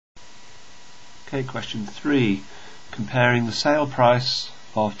Okay, question 3. Comparing the sale price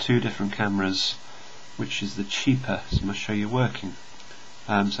of two different cameras, which is the cheaper? So I must show you working.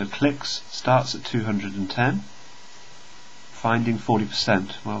 So clicks starts at 210. Finding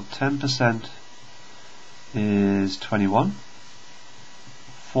 40%. Well, 10% is 21.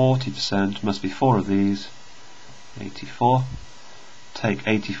 40% must be 4 of these. 84. Take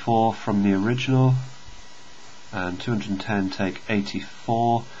 84 from the original, and 210 take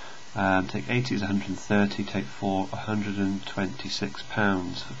 84. Take 80 is 130, take 4,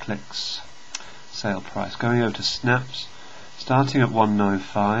 £126 for clicks. Sale price. Going over to snaps, starting at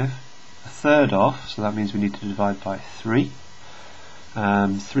 195, a third off, so that means we need to divide by 3.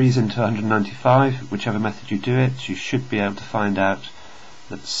 3 is into 195, whichever method you do it, you should be able to find out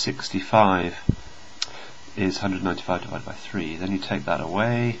that 65 is 195 divided by 3. Then you take that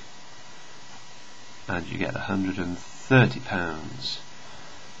away, and you get £130.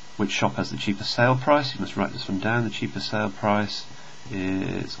 Which shop has the cheapest sale price? You must write this one down. The cheapest sale price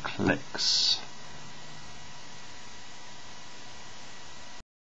is clicks.